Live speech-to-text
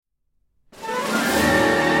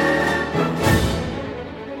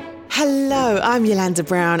I'm Yolanda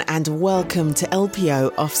Brown and welcome to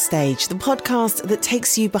LPO Offstage, the podcast that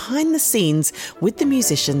takes you behind the scenes with the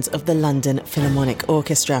musicians of the London Philharmonic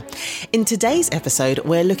Orchestra. In today's episode,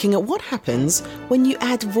 we're looking at what happens when you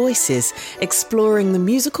add voices, exploring the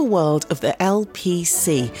musical world of the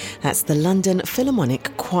LPC. That's the London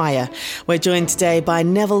Philharmonic Choir. We're joined today by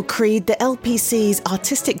Neville Creed, the LPC's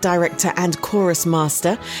artistic director and chorus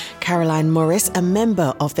master, Caroline Morris, a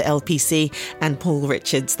member of the LPC, and Paul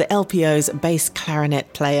Richards, the LPO's bass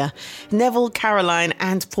clarinet player. Neville, Caroline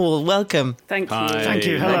and Paul, welcome. Thank you. Hi. Thank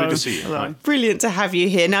you. Hello. Hello. Lovely to see you. Hello. Brilliant to have you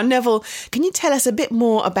here. Now, Neville, can you tell us a bit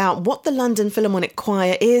more about what the London Philharmonic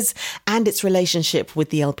Choir is and its relationship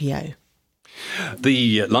with the LPO?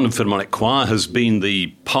 The London Philharmonic Choir has been the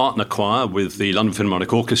partner choir with the London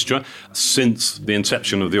Philharmonic Orchestra since the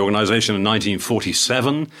inception of the organisation in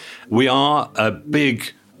 1947. We are a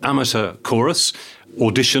big amateur chorus,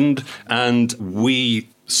 auditioned, and we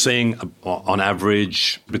sing on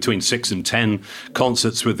average between 6 and 10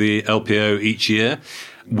 concerts with the LPO each year.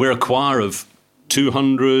 We're a choir of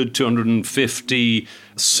 200, 250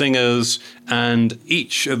 singers, and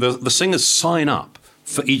each of the singers sign up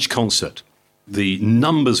for each concert. The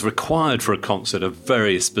numbers required for a concert are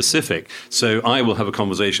very specific. So I will have a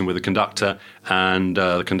conversation with the conductor, and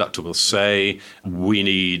the conductor will say, we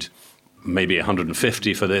need maybe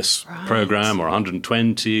 150 for this program, or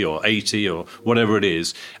 120 or 80 or whatever it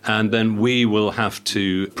is. And then we will have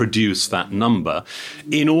to produce that number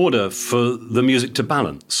in order for the music to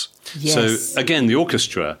balance. Yes. So again, the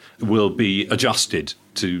orchestra will be adjusted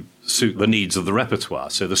to suit the needs of the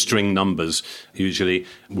repertoire. So the string numbers usually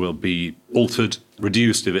will be altered,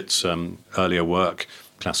 reduced if it's earlier work,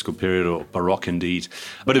 classical period or Baroque indeed.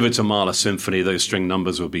 But if it's a Mahler symphony, those string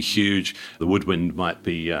numbers will be huge. The woodwind might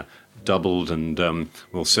be doubled, and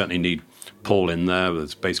we'll certainly need Paul in there with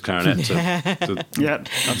his bass clarinet to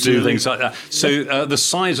do things like that. So the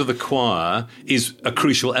size of the choir is a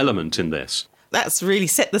crucial element in this. That's really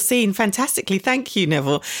set the scene fantastically. Thank you,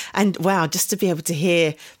 Neville. And wow, just to be able to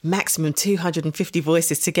hear maximum 250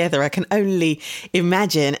 voices together, I can only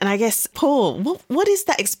imagine. And I guess, Paul, what is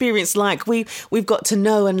that experience like? We've got to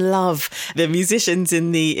know and love the musicians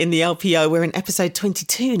in the LPO. We're in episode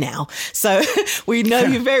 22 now. So we know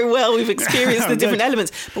you very well. We've experienced the different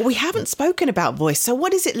elements, but we haven't spoken about voice. So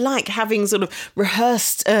what is it like having sort of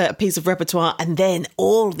rehearsed a piece of repertoire and then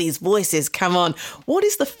all these voices come on? What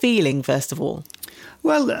is the feeling, first of all?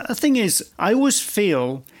 Well, the thing is, I always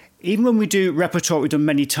feel, even when we do repertoire we've done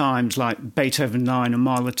many times, like Beethoven 9 and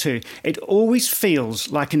Mahler 2, it always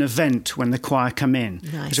feels like an event when the choir come in.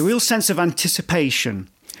 Nice. There's a real sense of anticipation.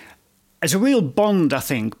 There's a real bond, I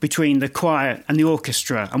think, between the choir and the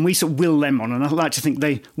orchestra, and we sort of will them on, and I like to think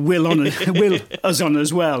they will us on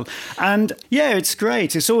as well. And yeah, it's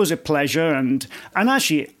great. It's always a pleasure. And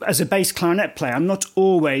actually, as a bass clarinet player, I'm not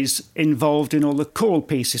always involved in all the choral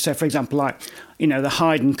pieces. So, for example, like, the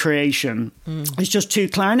Haydn Creation, it's just 2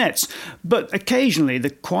 clarinets. But occasionally,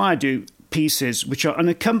 the choir do pieces which are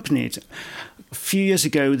unaccompanied. A few years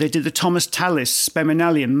ago, they did the Thomas Tallis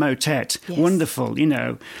Speminalian motet. Yes. Wonderful,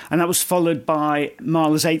 and that was followed by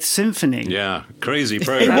Mahler's 8th Symphony. Yeah, crazy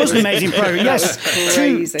program. It was an amazing program, yes.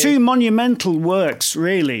 Crazy. Two monumental works,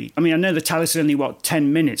 really. I mean, I know the Tallis is only,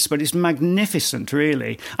 10 minutes, but it's magnificent,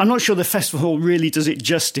 really. I'm not sure the festival hall really does it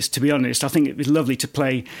justice, to be honest. I think it was lovely to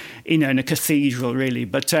play, in a cathedral, really.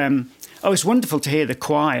 But it's wonderful to hear the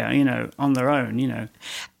choir, on their own,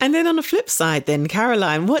 And then on the flip side then,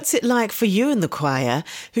 Caroline, what's it like for you and the choir,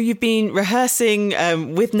 who you've been rehearsing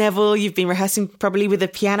with Neville, you've been rehearsing probably with a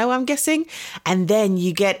piano, I'm guessing, and then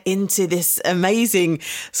you get into this amazing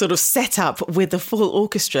sort of setup with the full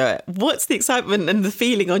orchestra. What's the excitement and the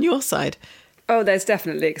feeling on your side? Oh, there's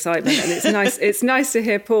definitely excitement, and it's nice. It's nice to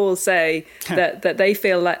hear Paul say that they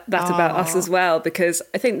feel like that about us as well, because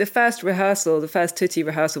I think the first tutti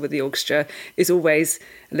rehearsal with the orchestra is always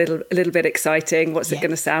a little bit exciting. What's it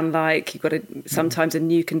going to sound like? You've got sometimes a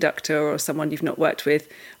new conductor or someone you've not worked with,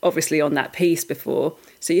 obviously, on that piece before.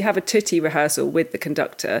 So you have a tutti rehearsal with the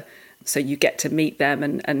conductor, so you get to meet them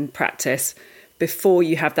and practice before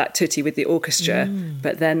you have that tutti with the orchestra.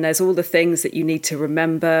 But then there's all the things that you need to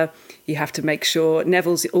remember. You have to make sure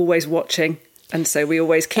Neville's always watching, and so we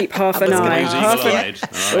always keep half an eye.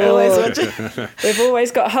 We've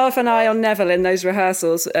always got half an eye on Neville in those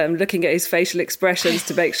rehearsals, looking at his facial expressions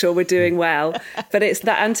to make sure we're doing well. But it's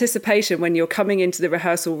that anticipation when you're coming into the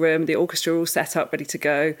rehearsal room, the orchestra are all set up, ready to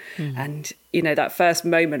go, and that first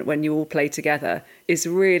moment when you all play together is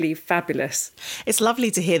really fabulous. It's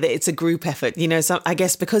lovely to hear that it's a group effort. So I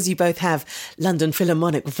guess because you both have London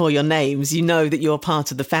Philharmonic before your names, that you're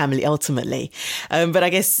part of the family ultimately. But I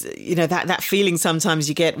guess, that feeling feeling sometimes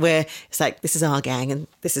you get where it's like, this is our gang and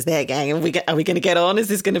this is their gang, and are we going to get on? Is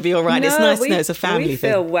this going to be all right? No, it's nice to know it's a family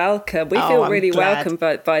thing. We feel welcome. We feel really welcome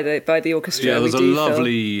by the orchestra. Yeah, there's a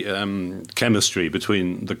lovely chemistry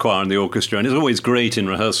between the choir and the orchestra, and it's always great in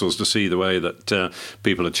rehearsals to see the way that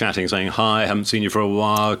people are chatting, saying, hi, haven't seen you for a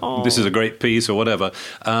while, this is a great piece, or whatever.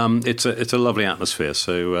 It's a lovely atmosphere.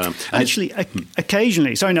 So actually,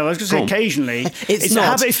 occasionally, sorry, no, I was going to say occasionally, it's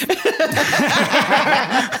not.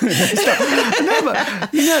 No,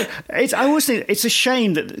 but I always think it's a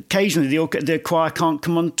shame that occasionally the choir can't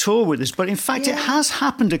come on tour with us. But in fact, it has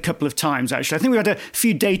happened a couple of times. Actually, I think we had a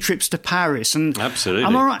few day trips to Paris. And absolutely,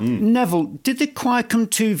 am I right, Neville? Did the choir come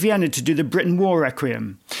to Vienna to do the Britain War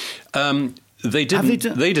Requiem? They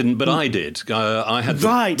didn't, but I did. I had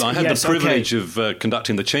the privilege of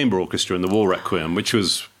conducting the chamber orchestra in the War Requiem, which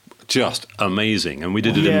was just amazing. And we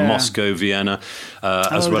did it in Moscow, Vienna,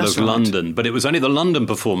 as well as London. But it was only the London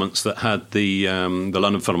performance that had the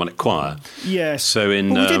London Philharmonic Choir. Yes. So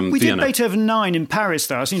in we did Vienna. Beethoven 9 in Paris,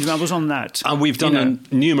 though. I seem to remember I was on that. And we've done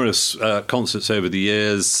numerous concerts over the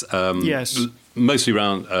years. Yes. Mostly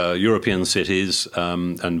around European cities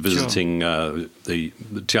and visiting the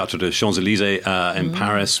Théâtre des Champs-Élysées in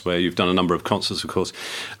Paris, where you've done a number of concerts, of course.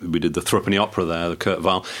 We did the Threepenny Opera there, the Kurt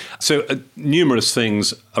Weill. So numerous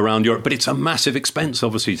things around Europe. But it's a massive expense,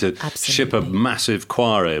 obviously, to ship a massive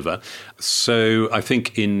choir over. So I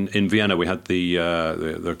think in Vienna we had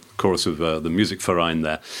the chorus of the Musikverein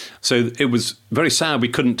there. So it was very sad we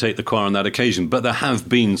couldn't take the choir on that occasion. But there have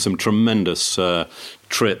been some tremendous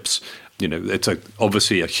trips. It's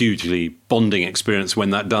obviously a hugely bonding experience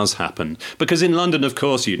when that does happen. Because in London, of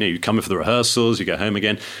course, you come in for the rehearsals, you go home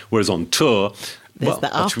again. Whereas on tour,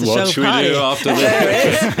 what should we do after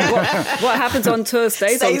this? What happens on tour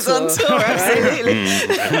stays on tour. Absolutely.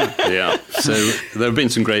 Yeah. So there have been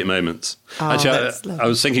some great moments. Actually, I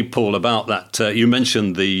was thinking, Paul, about that. You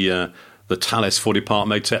mentioned the Tallis 40-part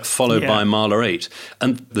motet followed by Mahler 8.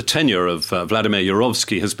 And the tenure of Vladimir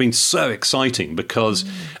Yurovsky has been so exciting because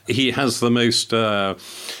he has the most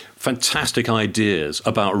fantastic ideas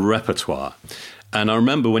about repertoire. And I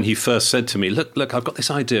remember when he first said to me, look, I've got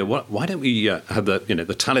this idea. Why don't we have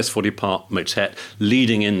the Tallis 40-part motet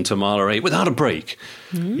leading into Mahler 8 without a break?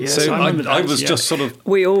 Yes, so I was just sort of...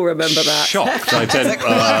 We all remember that. Shocked. I said,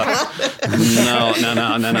 no,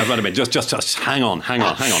 wait a minute. Just hang on.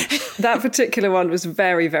 That particular one was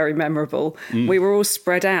very, very memorable. We were all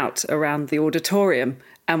spread out around the auditorium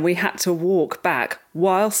and we had to walk back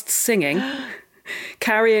whilst singing...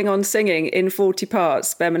 carrying on singing in 40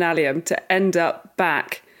 parts, Bemonalium, to end up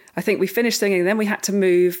back. I think we finished singing, and then we had to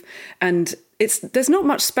move, and there's not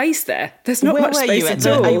much space there. There's not much space at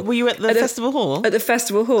all. Were you at the festival hall? At the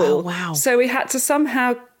festival hall. Oh, wow. So we had to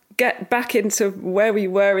somehow get back into where we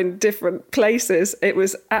were in different places. It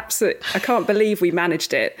was absolute. I can't believe we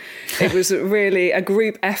managed it. It was really a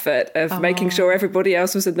group effort of making sure everybody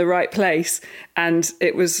else was in the right place, and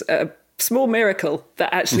it was a small miracle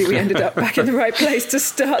that actually we ended up back in the right place to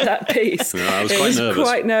start that piece. Yeah, I was quite nervous.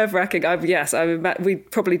 Quite nerve-wracking. We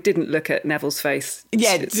probably didn't look at Neville's face.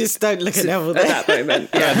 Yeah, just don't look at Neville at that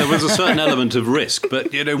moment. Yeah, there was a certain element of risk,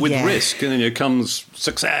 but with risk, comes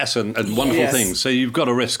success and wonderful things. So you've got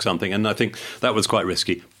to risk something, and I think that was quite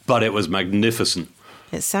risky, but it was magnificent.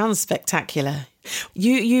 It sounds spectacular.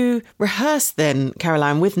 You rehearsed then,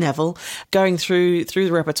 Caroline, with Neville, going through the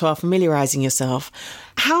repertoire, familiarising yourself.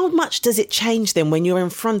 How much does it change then when you're in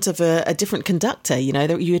front of a different conductor,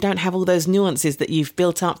 that you don't have all those nuances that you've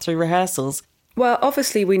built up through rehearsals? Well,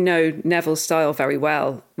 obviously we know Neville's style very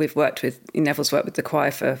well. Neville's worked with the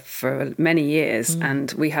choir for many years,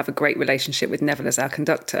 and we have a great relationship with Neville as our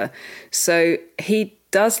conductor. So he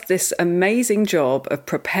does this amazing job of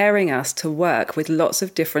preparing us to work with lots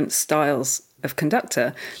of different styles of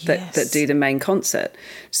conductor that do the main concert.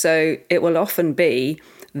 So it will often be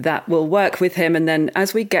that we'll work with him, and then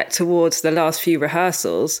as we get towards the last few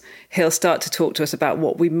rehearsals, he'll start to talk to us about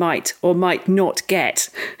what we might or might not get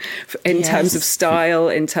in terms of style,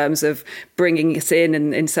 in terms of bringing us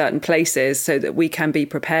in certain places so that we can be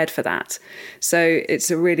prepared for that. So it's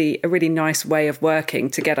a really nice way of working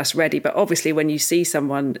to get us ready. But obviously when you see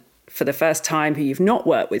someone for the first time who you've not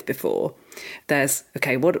worked with before, there's,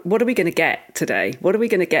 what are we going to get today? What are we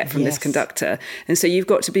going to get from this conductor? And so you've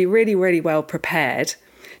got to be really, really well prepared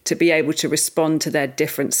to be able to respond to their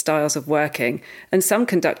different styles of working. And some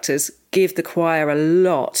conductors give the choir a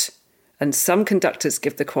lot, and some conductors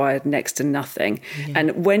give the choir next to nothing. Yeah.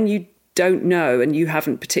 And when you don't know and you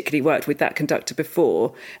haven't particularly worked with that conductor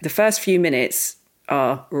before, the first few minutes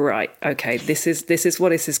are, right, okay, this is what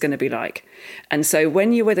this is going to be like. And so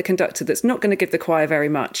when you're with a conductor that's not going to give the choir very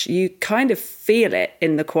much, you kind of feel it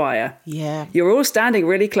in the choir. Yeah. You're all standing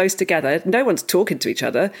really close together. No one's talking to each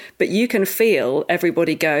other, but you can feel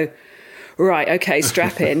everybody go, right, okay,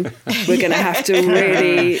 strap in. We're going to have to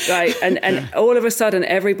really, and all of a sudden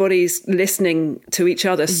everybody's listening to each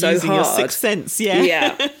other so Using hard. Your sixth sense, yeah.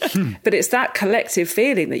 Yeah. But it's that collective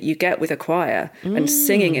feeling that you get with a choir and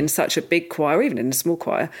singing in such a big choir, or even in a small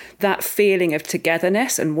choir, that feeling of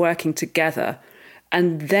togetherness and working together.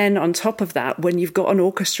 And then on top of that, when you've got an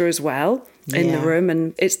orchestra as well in the room,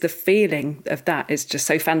 and it's the feeling of that is just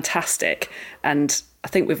so fantastic. And I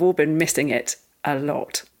think we've all been missing it a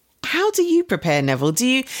lot. How do you prepare, Neville? Do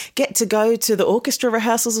you get to go to the orchestra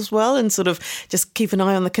rehearsals as well and sort of just keep an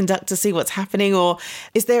eye on the conductor, see what's happening? Or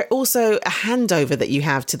is there also a handover that you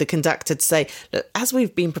have to the conductor to say, look, as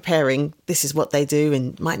we've been preparing, this is what they do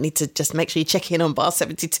and might need to just make sure you check in on bar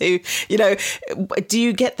 72? You know, do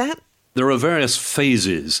you get that? There are various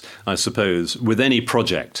phases, I suppose, with any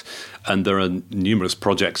project. And there are numerous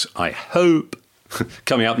projects, I hope,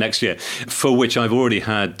 coming up next year, for which I've already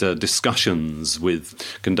had discussions with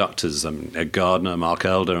conductors, Ed Gardner, Mark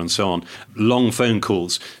Elder, and so on, long phone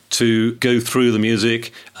calls to go through the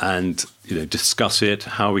music and discuss it,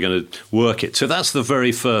 how we're going to work it. So that's the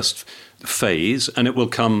very first phase, and it will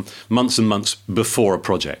come months and months before a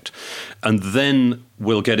project. And then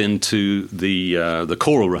we'll get into the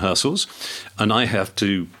choral rehearsals, and I have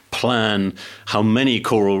to plan how many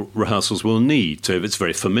choral rehearsals we'll need. So if it's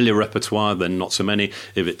very familiar repertoire, then not so many.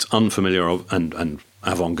 If it's unfamiliar and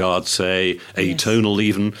avant-garde, say, atonal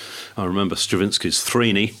even. I remember Stravinsky's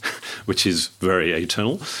Threeny, which is very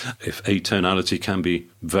atonal, if atonality can be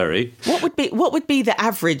very. What would be the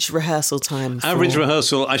average rehearsal time? Average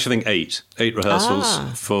rehearsal, I should think 8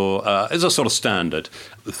 rehearsals for is a sort of standard.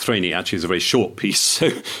 The Threeny actually is a very short piece,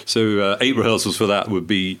 so 8 rehearsals for that would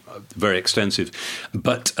be very extensive.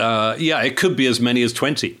 But it could be as many as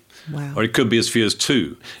 20. Wow. Or it could be as few as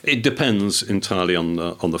 2. It depends entirely on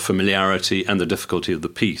the familiarity and the difficulty of the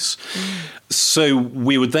piece. So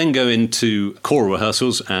we would then go into choral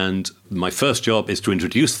rehearsals, and my first job is to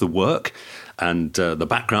introduce the work and the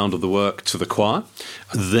background of the work to the choir.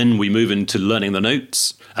 Then we move into learning the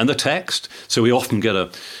notes and the text. So we often get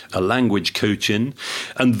a language coach in.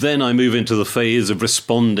 And then I move into the phase of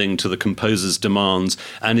responding to the composer's demands,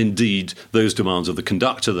 and indeed those demands of the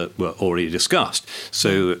conductor that were already discussed.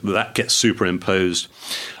 So that gets superimposed.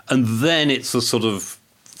 And then it's the sort of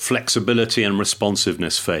flexibility and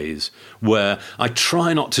responsiveness phase where I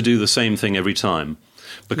try not to do the same thing every time,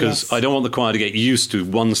 because I don't want the choir to get used to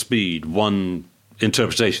one speed, one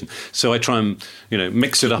interpretation. So I try and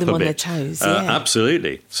mix it up a bit. On their toes,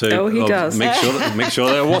 absolutely. So he does. make sure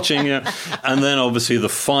they're watching. And then obviously the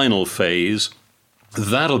final phase,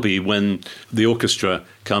 that'll be when the orchestra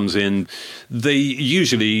comes in. They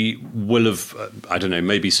usually will have,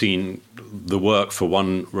 maybe seen the work for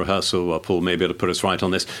one rehearsal, or Paul may be able to put us right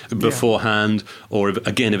on this, beforehand, or if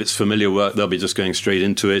it's familiar work, they'll be just going straight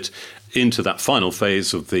into that final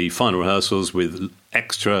phase of the final rehearsals with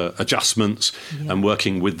extra adjustments and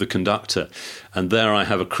working with the conductor. And there I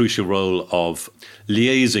have a crucial role of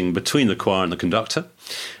liaising between the choir and the conductor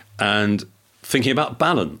and thinking about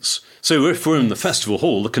balance. So if we're in the festival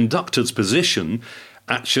hall, the conductor's position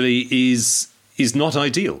actually is not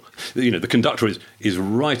ideal. The conductor is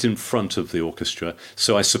right in front of the orchestra,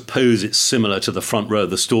 so I suppose it's similar to the front row of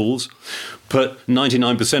the stalls, but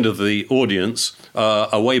 99% of the audience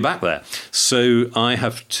are way back there. So I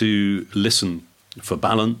have to listen for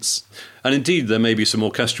balance, and indeed there may be some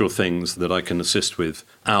orchestral things that I can assist with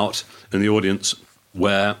out in the audience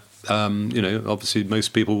where obviously most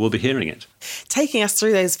people will be hearing it. Taking us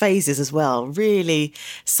through those phases as well, really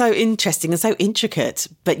so interesting and so intricate,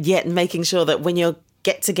 but yet making sure that when you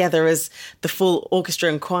get together as the full orchestra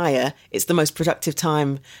and choir, it's the most productive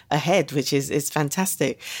time ahead, which is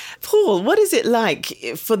fantastic. Paul, what is it like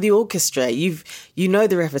for the orchestra? You know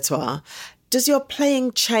the repertoire. Does your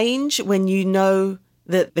playing change when you know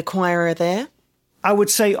that the choir are there? I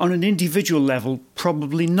would say on an individual level,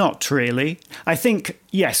 probably not really. I think,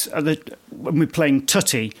 yes, when we're playing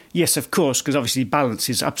tutti, yes, of course, because obviously balance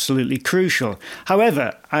is absolutely crucial.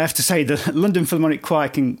 However, I have to say the London Philharmonic Choir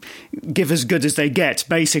can give as good as they get,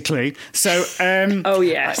 basically. So, oh,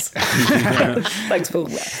 yes. Thanks, Paul.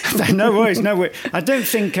 No worries. I don't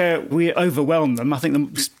think we overwhelm them. I think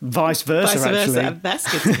the vice versa, actually.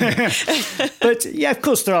 That's good. But, yeah, of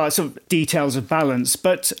course, there are some details of balance.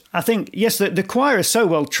 But I think, yes, the choir is so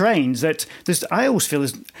well trained that I always feel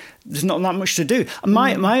there's not that much to do.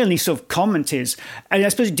 My only sort of comment comment is. And I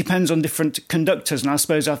suppose it depends on different conductors. And I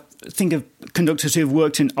suppose I think of conductors who have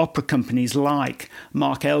worked in opera companies like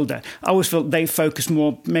Mark Elder. I always felt they focus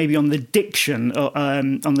more maybe on the diction, or,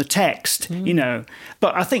 on the text,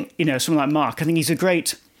 But I think, someone like Mark, I think he's a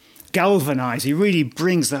great galvanizer. He really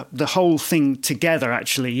brings the whole thing together,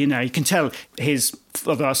 actually. You can tell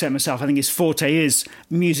although I say it myself, I think his forte is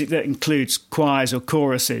music that includes choirs or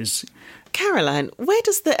choruses. Caroline, where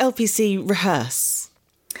does the LPC rehearse?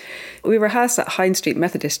 We rehearse at Hine Street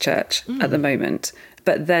Methodist Church at the moment,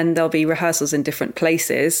 but then there'll be rehearsals in different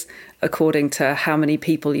places according to how many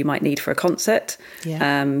people you might need for a concert,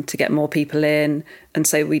 to get more people in. And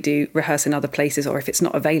so we do rehearse in other places, or if it's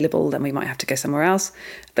not available, then we might have to go somewhere else.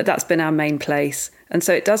 But that's been our main place. And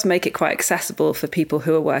so it does make it quite accessible for people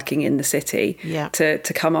who are working in the city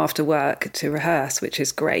to come after work to rehearse, which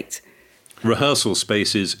is great. Rehearsal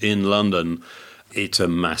spaces in London, it's a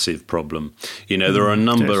massive problem. There are a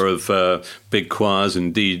number of big choirs,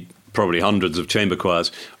 indeed probably hundreds of chamber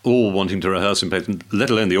choirs, all wanting to rehearse in places, let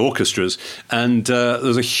alone the orchestras. And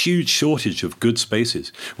there's a huge shortage of good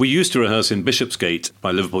spaces. We used to rehearse in Bishopsgate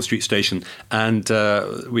by Liverpool Street Station, and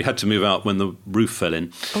we had to move out when the roof fell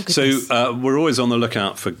in. So we're always on the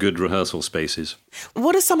lookout for good rehearsal spaces.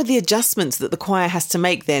 What are some of the adjustments that the choir has to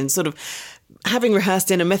make then, sort of having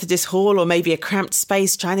rehearsed in a Methodist hall or maybe a cramped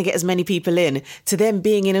space, trying to get as many people in, to them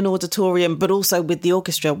being in an auditorium, but also with the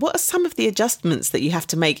orchestra? What are some of the adjustments that you have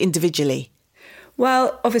to make individually?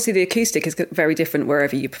 Well, obviously the acoustic is very different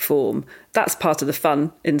wherever you perform. That's part of the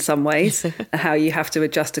fun in some ways, how you have to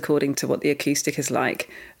adjust according to what the acoustic is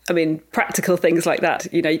like. I mean, practical things like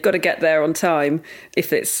that, you've got to get there on time.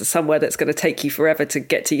 If it's somewhere that's going to take you forever to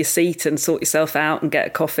get to your seat and sort yourself out and get a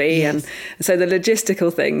coffee. Yes. And so the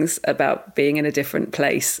logistical things about being in a different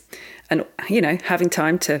place and, having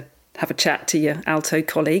time to have a chat to your alto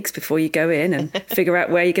colleagues before you go in and figure out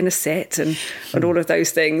where you're going to sit and all of those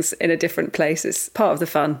things in a different place. It's part of the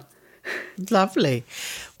fun. Lovely.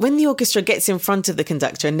 When the orchestra gets in front of the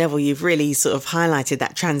conductor, and Neville, you've really sort of highlighted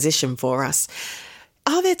that transition for us.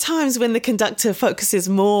 Are there times when the conductor focuses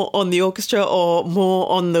more on the orchestra or more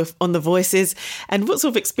on the voices? And what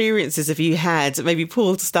sort of experiences have you had, maybe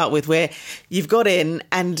Paul to start with, where you've got in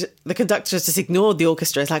and the conductor has just ignored the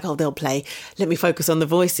orchestra? It's like, oh, they'll play. Let me focus on the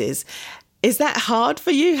voices. Is that hard for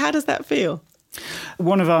you? How does that feel?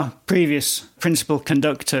 One of our previous principal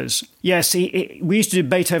conductors, yes, we used to do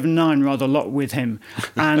Beethoven 9 rather a lot with him.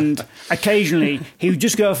 And occasionally he would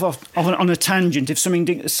just go off on a tangent. If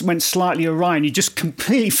something went slightly awry, and you just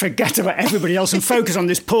completely forget about everybody else and focus on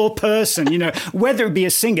this poor person, whether it be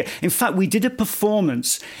a singer. In fact, we did a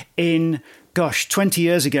performance in, 20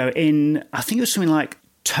 years ago in, I think it was something like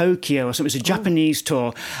Tokyo or something. It was a Japanese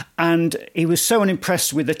tour, and he was so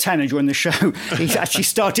unimpressed with the tenor during the show, he actually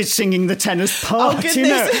started singing the tenor's part. Oh,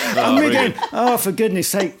 goodness. And we're going, oh, for goodness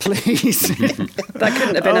sake, please. That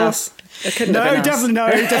couldn't have been us. It couldn't have been definitely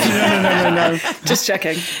no. Just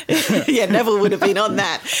checking. Yeah, Neville would have been on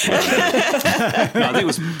that. I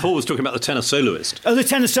think Paul was talking about the tenor soloist. Oh, the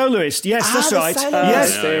tenor soloist. Yes, that's right.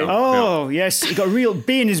 Yes. Yeah. Yes. He got a real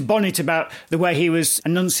bee in his bonnet about the way he was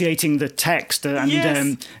enunciating the text.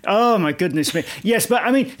 And oh my goodness me. Yes, but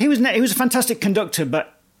I mean, he was a fantastic conductor,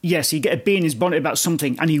 but. Yes, he'd get a bee in his bonnet about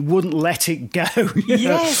something and he wouldn't let it go.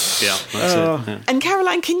 Yes. Yeah, that's it. Yeah. And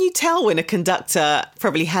Caroline, can you tell when a conductor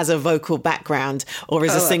probably has a vocal background or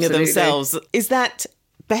is a singer absolutely. themselves? Is that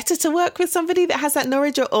better to work with somebody that has that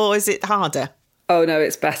knowledge, or is it harder? Oh, no,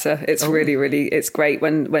 it's better. It's really, it's great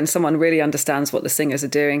when someone really understands what the singers are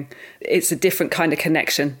doing. It's a different kind of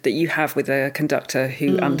connection that you have with a conductor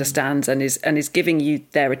who understands and is giving you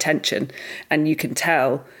their attention. And you can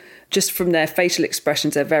tell just from their facial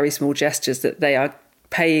expressions, their very small gestures, that they are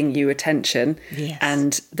paying you attention. Yes.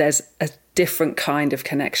 And there's a different kind of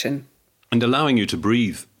connection. And allowing you to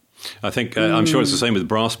breathe. I think, I'm sure it's the same with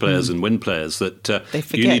brass players and wind players, that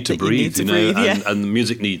you need to breathe, and the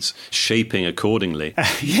music needs shaping accordingly.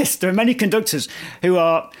 Yes, there are many conductors who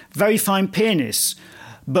are very fine pianists,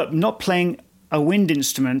 but not playing a wind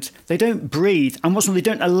instrument. They don't breathe, and what's more, they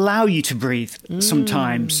don't allow you to breathe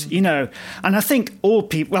sometimes, And I think all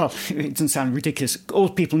people, well, it doesn't sound ridiculous, all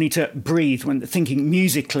people need to breathe when they're thinking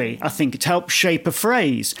musically, I think, to help shape a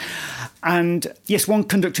phrase. And yes, one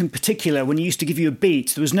conductor in particular, when he used to give you a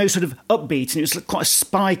beat, there was no sort of upbeat, and it was quite a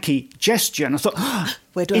spiky gesture. And I thought,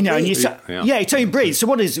 where do I breathe? And you say, you tell you breathe. So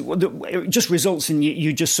what is it? It just results in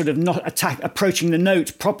you just sort of not approaching the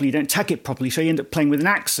note properly. You don't attack it properly, so you end up playing with an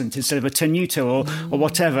accent instead of a tenuto or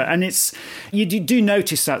whatever. And you do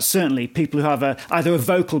notice that, certainly, people who have either a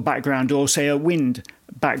vocal background or, say, a wind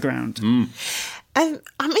background. And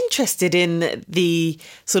I'm interested in the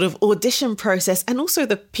sort of audition process and also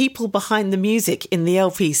the people behind the music in the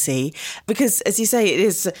LPC, because, as you say, it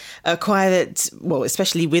is a choir that, well,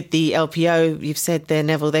 especially with the LPO, you've said there,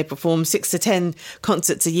 Neville, they perform 6 to 10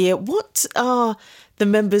 concerts a year. What are the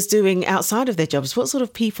members doing outside of their jobs? What sort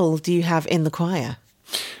of people do you have in the choir?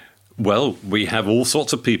 Well, we have all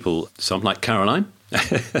sorts of people, some like Caroline.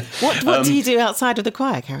 What do you do outside of the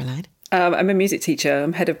choir, Caroline? I'm a music teacher.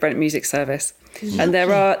 I'm head of Brent Music Service. And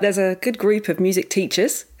there's a good group of music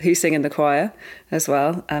teachers who sing in the choir as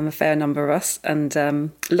well, a fair number of us. And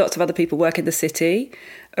lots of other people work in the city.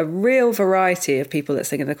 A real variety of people that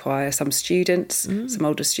sing in the choir. Some students, some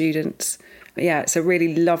older students. But yeah, it's a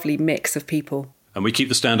really lovely mix of people. And we keep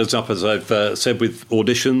the standards up, as I've said, with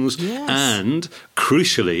auditions. Yes. And,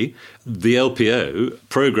 crucially, the LPO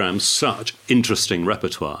programmes such interesting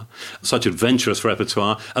repertoire, such adventurous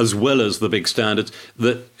repertoire, as well as the big standards,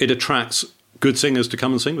 that it attracts good singers to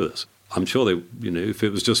come and sing with us. I'm sure they, if it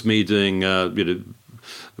was just me doing, the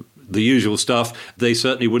usual stuff, they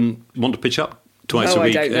certainly wouldn't want to pitch up twice a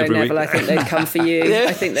week. I don't know, Neville. I think they'd come for you.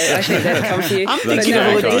 I think they'd come for you. I'm thinking of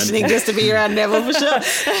auditioning just to be around Neville for sure.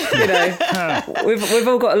 We've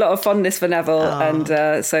all got a lot of fondness for Neville,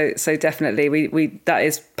 and so definitely we that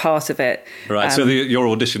is part of it. Right. So your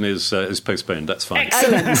audition is postponed. That's fine.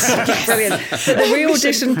 Excellent, brilliant. But the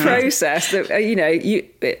re-audition process, that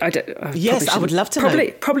I would love to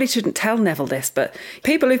know. Probably shouldn't tell Neville this, but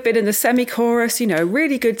people who've been in the semi-chorus,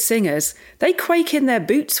 really good singers, they quake in their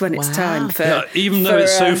boots when it's time for. Even though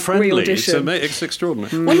it's so friendly, it's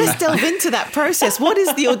extraordinary. Well, let's delve into that process. What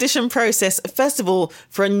is the audition process, first of all,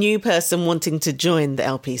 for a new person wanting to join the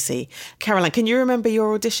LPC? Caroline, can you remember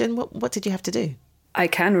your audition? What did you have to do? I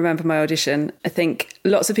can remember my audition. I think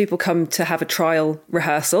lots of people come to have a trial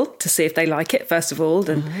rehearsal to see if they like it, first of all,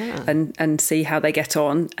 and see how they get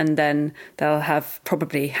on. And then they'll have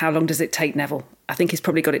probably, how long does it take, Neville? I think he's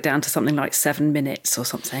probably got it down to something like 7 minutes or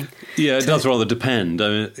something. Yeah, it does rather depend.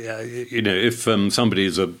 If somebody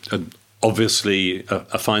is obviously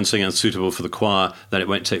a fine singer and suitable for the choir, then it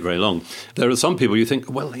won't take very long. There are some people you think,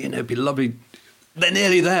 well, it'd be lovely. They're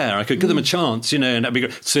nearly there. I could give them a chance, and that'd be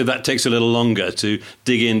great. So that takes a little longer to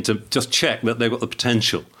dig in, to just check that they've got the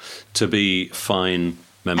potential to be fine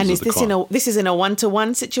members and of the choir. This is in a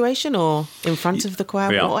one-to-one situation or in front of the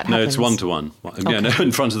choir? Yeah. What No, happens? it's one-to-one. Okay. Yeah, no,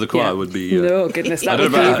 in front of the choir would be... Oh, goodness, that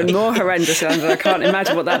would be even more horrendous. I can't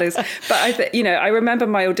imagine what that is. But I remember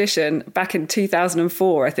my audition back in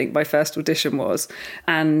 2004, I think my first audition was,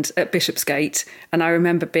 and at Bishopsgate. And I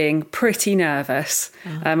remember being pretty nervous.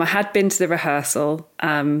 I had been to the rehearsal,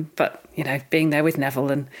 but, being there with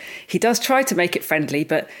Neville, and he does try to make it friendly,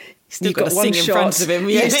 but... You've got to sing in front of him.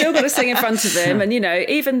 Yeah. You've still got to sing in front of him. And,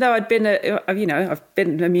 even though I've been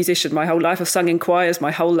a musician my whole life, I've sung in choirs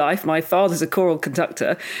my whole life. My father's a choral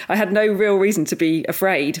conductor. I had no real reason to be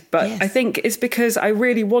afraid. But yes. I think it's because I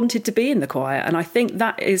really wanted to be in the choir. And I think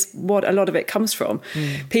that is what a lot of it comes from.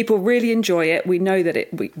 People really enjoy it. We know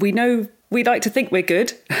that we know... We like to think we're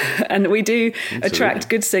good, and we do attract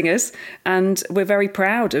good singers, and we're very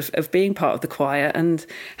proud of being part of the choir and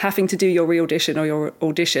having to do your re-audition or your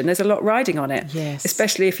audition. There's a lot riding on it, yes.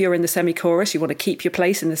 Especially if you're in the semi-chorus. You want to keep your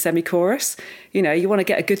place in the semi-chorus. You want to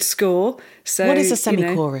get a good score. So, what is a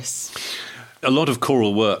semi-chorus? A lot of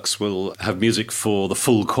choral works will have music for the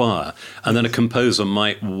full choir, and then a composer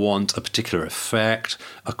might want a particular effect,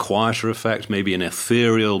 a quieter effect, maybe an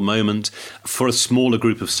ethereal moment for a smaller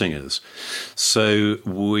group of singers. So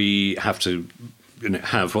we have to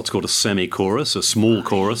have what's called a semi-chorus, a small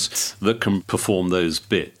chorus that can perform those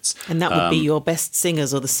bits. And that would be your best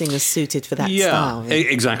singers or the singers suited for that style. Yeah,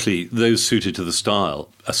 exactly. Those suited to the style.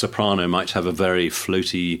 A soprano might have a very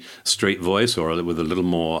floaty, straight voice or with a little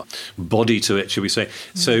more body to it, shall we say.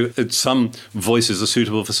 So some voices are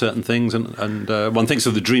suitable for certain things. And one thinks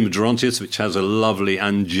of the Dream of Gerontius, which has a lovely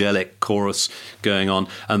angelic chorus going on.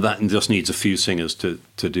 And that just needs a few singers to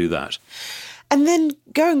do that. And then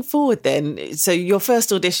going forward then, so your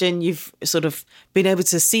first audition, you've sort of been able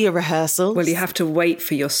to see a rehearsal. Well, you have to wait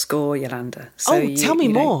for your score, Yolanda. So tell me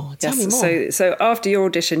more. Tell me more. So after your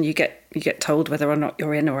audition, you get told whether or not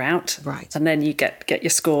you're in or out. Right. And then you get your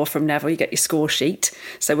score from Neville, you get your score sheet.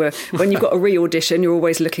 So when you've got a re-audition, you're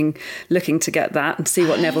always looking to get that and see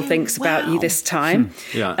what Neville thinks about you this time.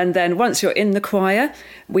 Yeah. And then once you're in the choir,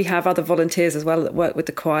 we have other volunteers as well that work with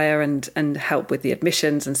the choir and help with the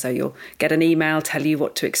admissions. And so you'll get an email, tell you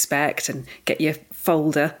what to expect and get your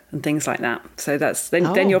folder and things like that. So that's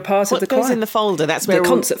then you're part of the choir. What goes in the folder? That's where the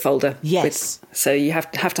concert folder. Yes. So you have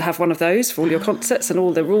to have one of those for all your concerts and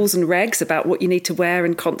all the rules and regs about what you need to wear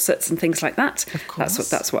in concerts and things like that. Of course.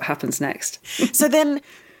 That's what happens next. So then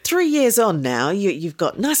 3 years on now, you've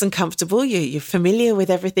got nice and comfortable, you're familiar with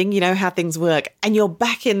everything, you know how things work, and you're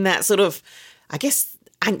back in that sort of, I guess,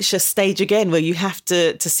 anxious stage again where you have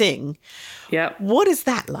to sing. Yeah. What is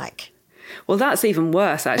that like? Well, that's even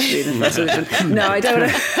worse, actually, than the first audition. No, I don't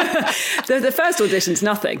want to. The first audition's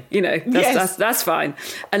nothing, you know, that's fine.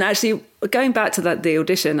 And actually, going back to the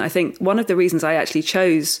audition, I think one of the reasons I actually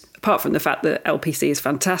chose, apart from the fact that LPC is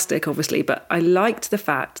fantastic, obviously, but I liked the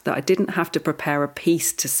fact that I didn't have to prepare a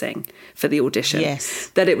piece to sing for the audition. Yes.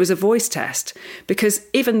 That it was a voice test. Because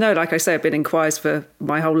even though, like I say, I've been in choirs for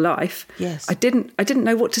my whole life, yes, I didn't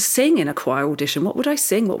know what to sing in a choir audition. What would I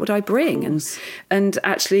sing? What would I bring? And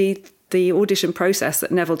actually, the audition process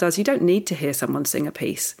that Neville does, you don't need to hear someone sing a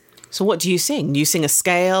piece. So what do you sing? Do you sing a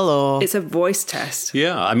scale or...? It's a voice test.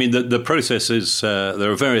 Yeah, I mean, the process is,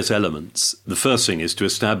 there are various elements. The first thing is to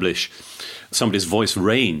establish somebody's voice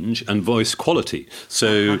range and voice quality.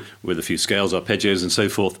 So with a few scales, arpeggios and so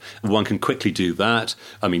forth, one can quickly do that.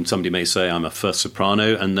 I mean, somebody may say, I'm a first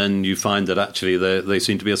soprano, and then you find that actually they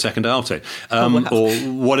seem to be a second alto, or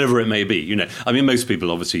whatever it may be. You know, I mean, most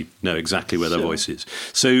people obviously know exactly where their voice is.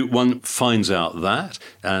 So one finds out that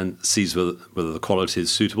and sees whether the quality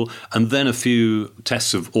is suitable. And then a few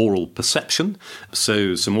tests of oral perception.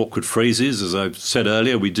 So some awkward phrases. As I've said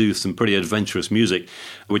earlier, we do some pretty adventurous music,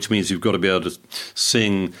 which means you've got to be able to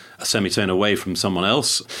sing a semitone away from someone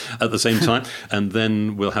else at the same time. And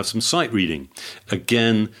then we'll have some sight reading.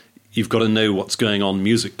 Again, you've got to know what's going on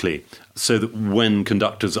musically, so that when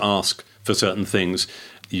conductors ask for certain things,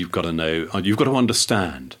 you've got to know, you've got to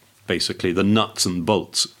understand, basically, the nuts and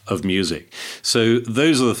bolts of music. So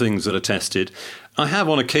those are the things that are tested. I have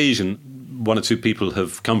on occasion, one or two people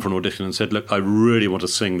have come for an audition and said, look, I really want to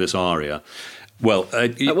sing this aria. Well,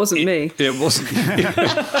 that wasn't me. It wasn't.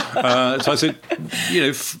 So I said,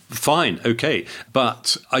 fine, okay.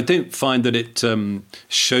 But I don't find that it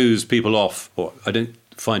shows people off, or I don't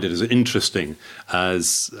find it as interesting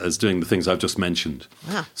as doing the things I've just mentioned.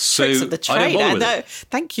 Wow, so tricks of the trade. I don't bother with know. it.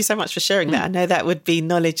 Thank you so much for sharing that. I know that would be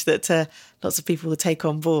knowledge that lots of people would take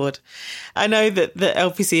on board. I know that the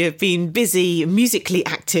LPC have been busy, musically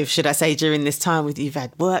active, should I say, during this time. You've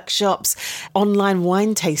had workshops, online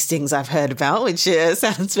wine tastings I've heard about, which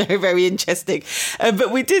sounds very, very interesting.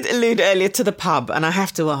 But we did allude earlier to the pub, and I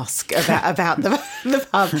have to ask about the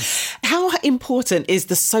pub. How important is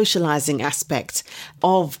the socialising aspect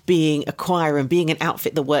of being a choir and being an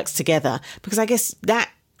outfit that works together? Because I guess that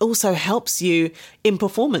also helps you in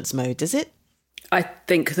performance mode, does it? I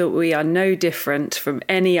think that we are no different from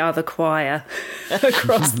any other choir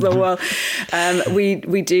across the world.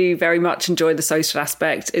 We do very much enjoy the social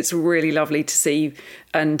aspect. It's really lovely to see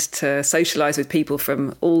and to socialise with people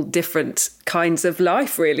from all different kinds of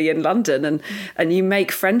life, really, in London. And you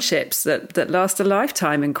make friendships that last a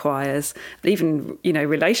lifetime in choirs. Even,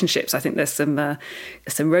 relationships. I think there's some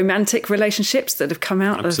romantic relationships that have come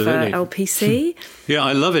out Absolutely. of LPC. Yeah,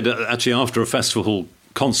 I love it, actually, after a festival hall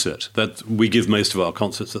concert, that we give most of our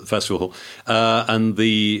concerts at the festival hall, and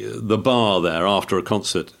the bar there after a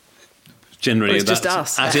concert, generally it's just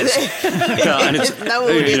us. And it's no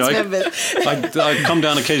audience members. I come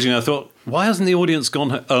down occasionally. I thought, why hasn't the audience gone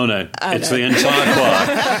home? Oh no, it's the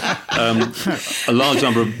entire choir. A large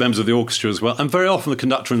number of members of the orchestra as well, and very often the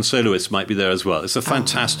conductor and soloist might be there as well. It's a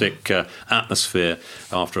fantastic atmosphere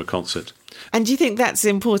after a concert. And do you think that's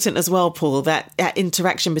important as well, Paul, that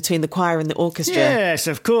interaction between the choir and the orchestra? Yes,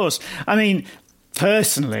 of course. I mean,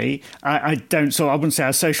 personally, I wouldn't say I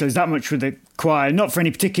socialise that much with the choir, not for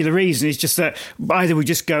any particular reason. It's just that either we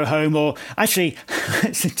just go home, or actually,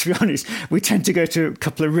 to be honest, we tend to go to a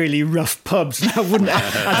couple of really rough pubs. And I wouldn't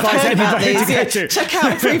advise anybody to go to. Check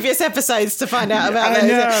out previous episodes to find out about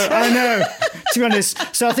those. I know. To be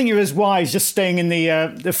honest, so I think it was wise just staying in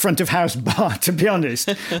the front of house bar, to be honest.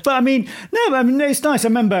 But I mean, it's nice. I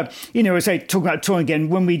remember, talking about touring again,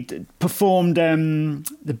 when we performed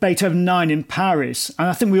the Beethoven 9 in Paris, and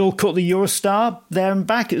I think we all caught the Eurostar there and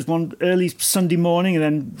back. It was one early Sunday morning and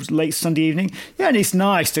then late Sunday evening. Yeah, and it's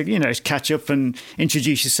nice to, catch up and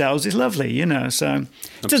introduce yourselves. It's lovely, so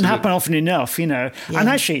it doesn't happen often enough, Yeah. And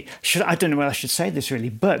actually, I don't know whether I should say this really,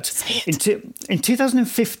 but in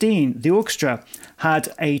 2015, the orchestra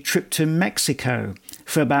had a trip to Mexico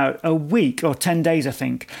for about a week or 10 days, I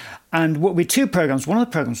think. And with two programmes, one of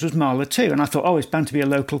the programmes was Mahler 2, and I thought, it's bound to be a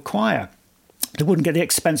local choir. They wouldn't get the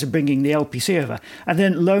expense of bringing the LPC over. And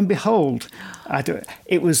then, lo and behold,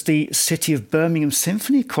 it was the City of Birmingham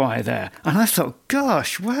Symphony Choir there. And I thought,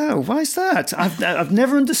 gosh, wow, why is that? I've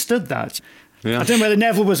never understood that. Yeah. I don't know whether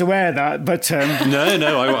Neville was aware of that, but...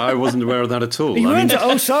 No, I wasn't aware of that at all. You weren't?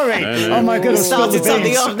 Oh, sorry. No. Oh, my goodness. Started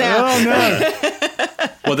something off now. Oh, no.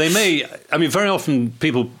 Well, they may... I mean, very often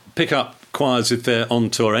people pick up choirs if they're on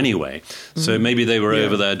tour anyway. So maybe they were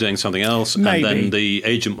over there doing something else, Maybe. and then the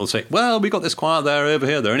agent will say, well, we got this choir there over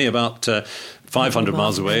here. They're only about 500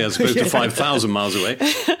 miles away as opposed to 5,000 miles away.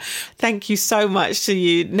 Thank you so much to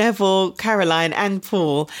you, Neville, Caroline and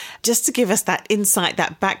Paul, just to give us that insight,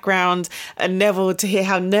 that background, and Neville, to hear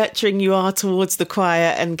how nurturing you are towards the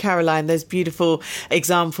choir, and Caroline, those beautiful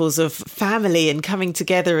examples of family and coming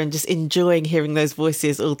together and just enjoying hearing those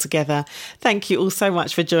voices all together. Thank you all so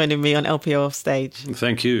much for joining me on LPO Offstage.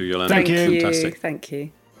 Thank you, Yolanda. Thank you. Fantastic. Thank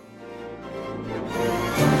you.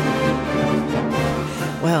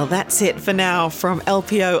 Well, that's it for now from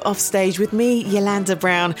LPO Offstage with me, Yolanda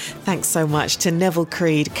Brown. Thanks so much to Neville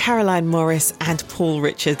Creed, Caroline Morris and Paul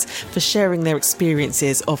Richards for sharing their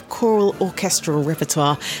experiences of choral orchestral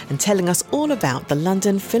repertoire and telling us all about the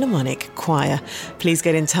London Philharmonic Choir. Please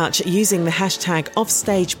get in touch using the hashtag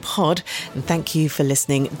OffstagePod, and thank you for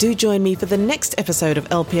listening. Do join me for the next episode of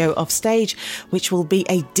LPO Offstage, which will be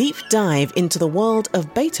a deep dive into the world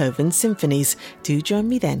of Beethoven symphonies. Do join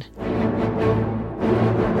me then.